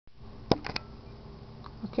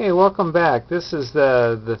Okay, welcome back. This is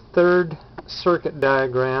the third circuit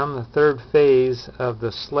diagram, the third phase of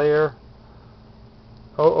the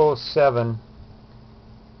Slayer007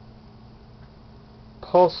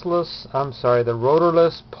 the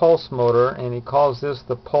rotorless pulse motor, and he calls this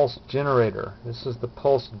the pulse generator. This is the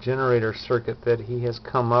pulse generator circuit that he has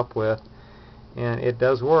come up with, and it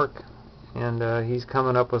does work. And he's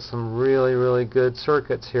coming up with some really good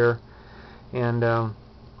circuits here, and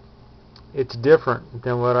it's different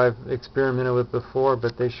than what I've experimented with before,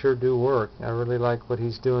 but they sure do work. I really like what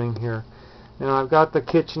he's doing here. Now I've got the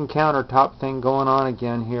kitchen countertop thing going on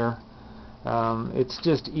again here. It's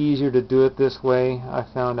just easier to do it this way. I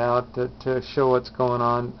found out to show what's going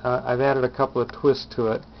on. I've added a couple of twists to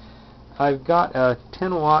it. I've got a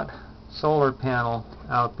 10-watt solar panel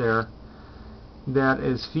out there that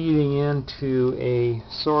is feeding into a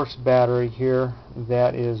source battery here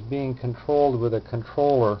that is being controlled with a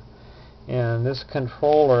controller. And this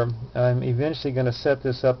controller, I'm eventually going to set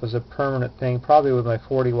this up as a permanent thing, probably with my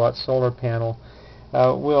 40-watt solar panel.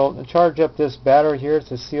 We'll charge up this battery here.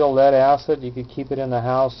 It's a sealed lead acid. You could keep it in the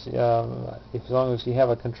house as long as you have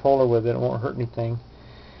a controller with it. It won't hurt anything.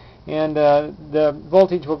 And the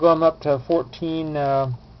voltage will go up to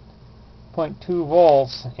 14.2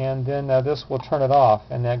 volts, and then this will turn it off,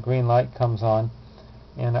 and that green light comes on.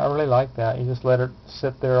 And I really like that. You just let it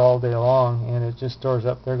sit there all day long, and it just stores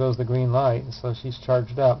up. There goes the green light, so she's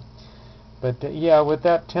charged up. But yeah, with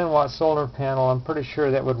that 10-watt solar panel, I'm pretty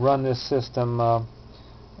sure that would run this system,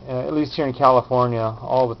 at least here in California,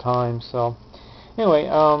 all the time. So anyway,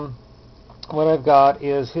 what I've got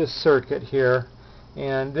is his circuit here,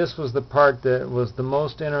 and this was the part that was the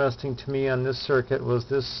most interesting to me on this circuit, was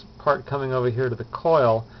this part coming over here to the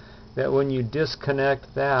coil, that when you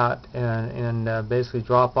disconnect that and basically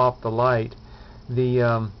drop off the light,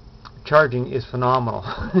 the charging is phenomenal.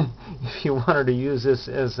 If you wanted to use this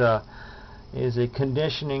as a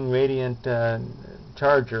conditioning radiant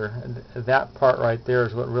charger, that part right there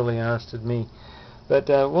is what really interested me. But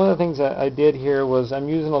one of the things I did here was I'm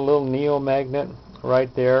using a little neo magnet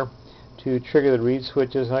right there to trigger the reed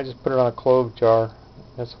switches, and I just put it on a clove jar.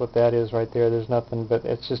 That's what that is right there. There's nothing, but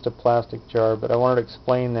it's just a plastic jar. But I wanted to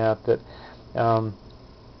explain that I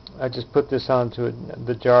just put this onto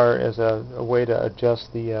the jar as a way to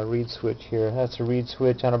adjust the reed switch here. That's a reed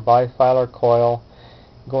switch on a bifilar coil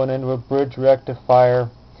going into a bridge rectifier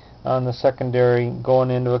on the secondary, going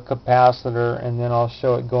into a capacitor, and then I'll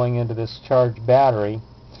show it going into this charged battery.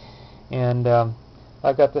 And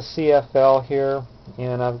I've got the CFL here,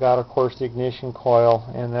 and I've got, of course, the ignition coil,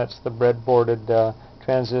 and that's the breadboarded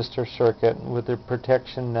transistor circuit with the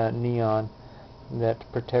protection neon that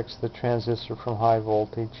protects the transistor from high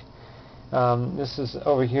voltage. This is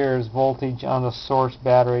over here is voltage on the source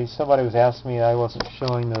battery. Somebody was asking me I wasn't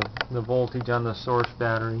showing the voltage on the source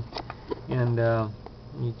battery, and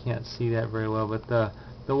you can't see that very well, but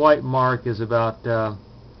the white mark is about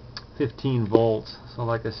 15 volts. So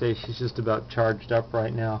like I say, she's just about charged up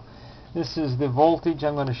right now. This is the voltage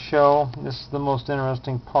I'm going to show. This is the most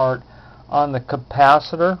interesting part. On the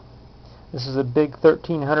capacitor, this is a big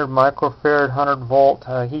 1300 microfarad 100 volt.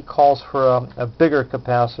 He calls for a bigger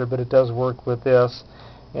capacitor, but it does work with this.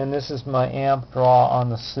 And this is my amp draw on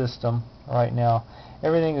the system right now.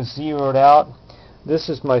 Everything is zeroed out. This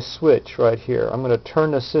is my switch right here. I'm going to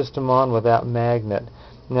turn the system on with that magnet,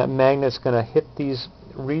 and that magnet's going to hit these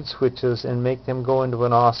reed switches and make them go into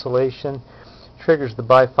an oscillation, triggers the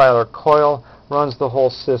bifilar coil, runs the whole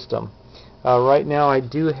system. Right now I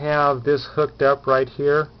do have this hooked up right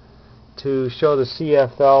here to show the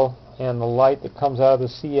CFL and the light that comes out of the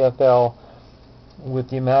CFL with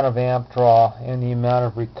the amount of amp draw and the amount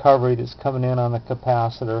of recovery that's coming in on the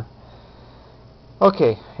capacitor.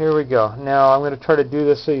 Okay, here we go. Now I'm going to try to do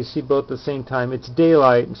this so you see both at the same time. It's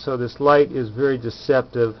daylight, so this light is very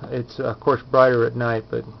deceptive. It's of course brighter at night,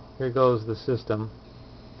 but here goes the system.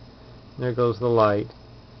 There goes the light.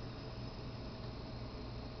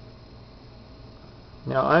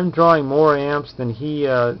 Now I'm drawing more amps than he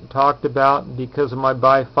talked about because of my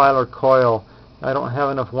bifilar coil. I don't have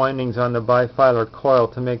enough windings on the bifilar coil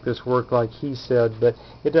to make this work like he said, but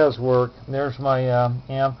it does work. There's my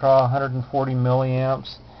amp draw, 140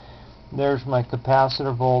 milliamps. There's my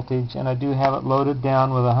capacitor voltage, and I do have it loaded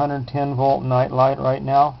down with a 110 volt night light right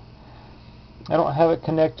now. I don't have it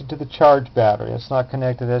connected to the charge battery. It's not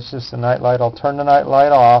connected. That's just the night light. I'll turn the night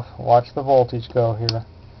light off. Watch the voltage go here.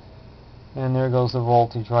 And there goes the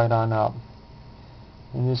voltage right on up.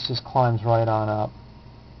 And this just climbs right on up.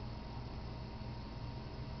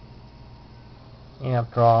 Amp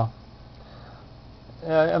draw.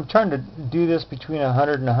 I'm trying to do this between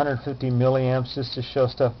 100 and 150 milliamps just to show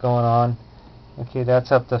stuff going on. Okay,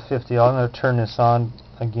 that's up to 50. I'm going to turn this on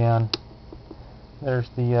again. There's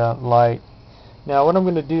the light. Now what I'm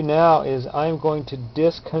going to do now is I'm going to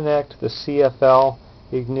disconnect the CFL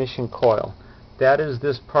ignition coil. That is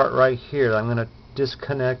this part right here. I'm going to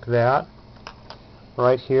disconnect that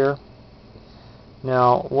right here.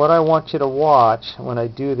 Now what I want you to watch when I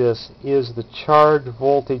do this is the charge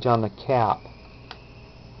voltage on the cap.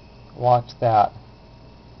 Watch that.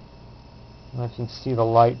 I don't know if you can see the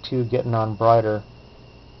light too getting on brighter.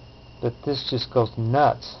 But this just goes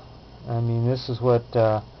nuts. I mean, this is what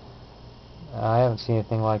I haven't seen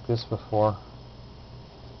anything like this before.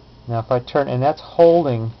 Now if I turn, and that's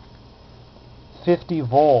holding 50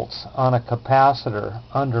 volts on a capacitor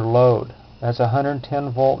under load. That's a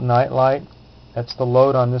 110 volt night light. That's the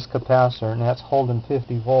load on this capacitor, and that's holding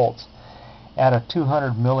 50 volts at a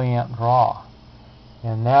 200 milliamp draw.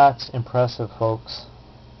 And that's impressive, folks.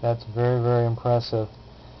 That's very, very impressive.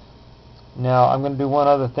 Now I'm going to do one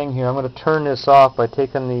other thing here. I'm going to turn this off by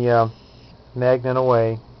taking the magnet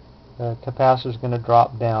away. The capacitor is going to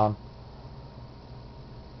drop down.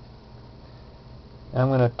 And I'm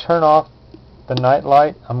going to turn off the night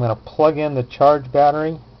light. I'm going to plug in the charge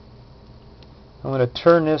battery. I'm going to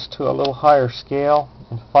turn this to a little higher scale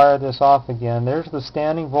and fire this off again. There's the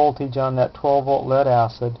standing voltage on that 12 volt lead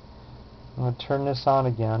acid. I'm going to turn this on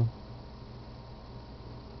again.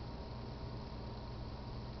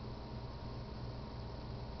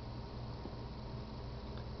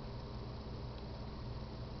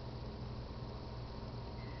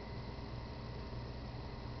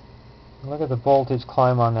 Look at the voltage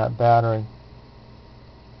climb on that battery.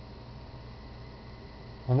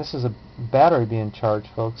 And this is a battery being charged,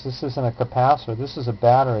 folks. This isn't a capacitor. This is a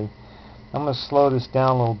battery. I'm going to slow this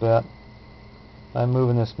down a little bit by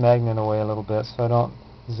moving this magnet away a little bit so I don't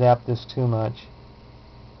zap this too much.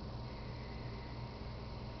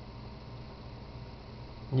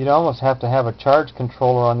 You'd almost have to have a charge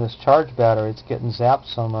controller on this charge battery. It's getting zapped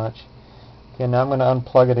so much. Okay, now I'm going to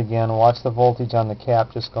unplug it again and watch the voltage on the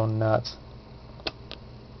cap just go nuts.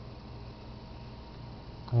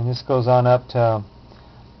 And this goes on up to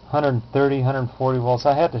 130, 140 volts.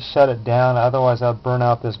 I had to shut it down, otherwise I'd burn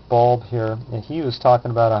out this bulb here. And he was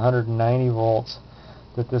talking about 190 volts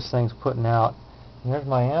that this thing's putting out. And there's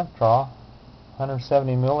my amp draw,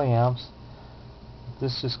 170 milliamps.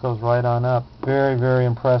 This just goes right on up. Very, very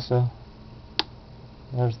impressive.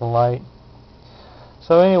 There's the light.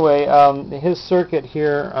 So anyway, his circuit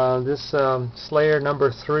here, this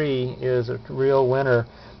Slayer007 is a real winner.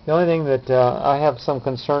 The only thing that I have some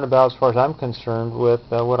concern about as far as I'm concerned with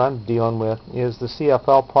what I'm dealing with is the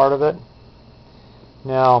CFL part of it.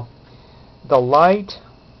 Now, the light,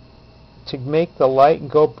 to make the light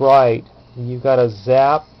go bright, you've got to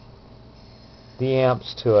zap the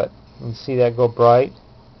amps to it. You can see that go bright.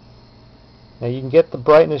 Now you can get the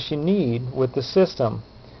brightness you need with the system,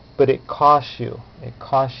 but it costs you. It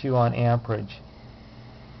costs you on amperage.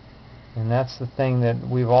 And that's the thing that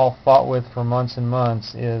we've all fought with for months and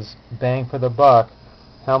months is bang for the buck.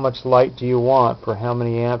 How much light do you want for how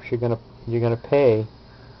many amps you're gonna pay?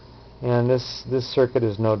 And this circuit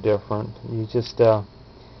is no different. You just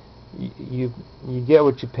you get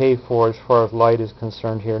what you pay for as far as light is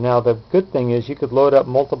concerned here. Now the good thing is you could load up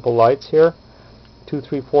multiple lights here, 2,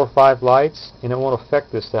 3, 4, 5 lights, and it won't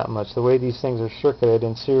affect this that much. The way these things are circuited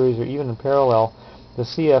in series or even in parallel, the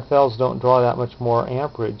CFLs don't draw that much more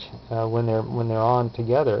amperage when they're on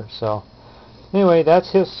together. So anyway,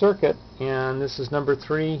 that's his circuit, and this is number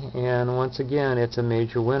 3, and once again it's a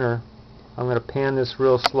major winner. I'm going to pan this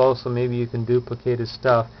real slow so maybe you can duplicate his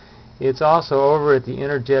stuff. It's also over at the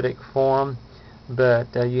Energetic Forum, but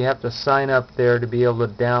you have to sign up there to be able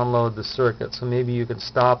to download the circuit. So maybe you can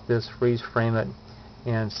stop this, freeze frame it,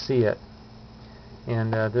 and see it.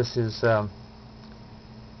 And this is the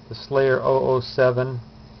Slayer007.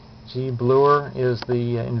 G. Bluer is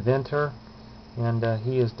the inventor, and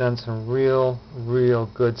he has done some real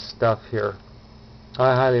good stuff here.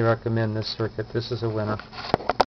 I highly recommend this circuit. This is a winner.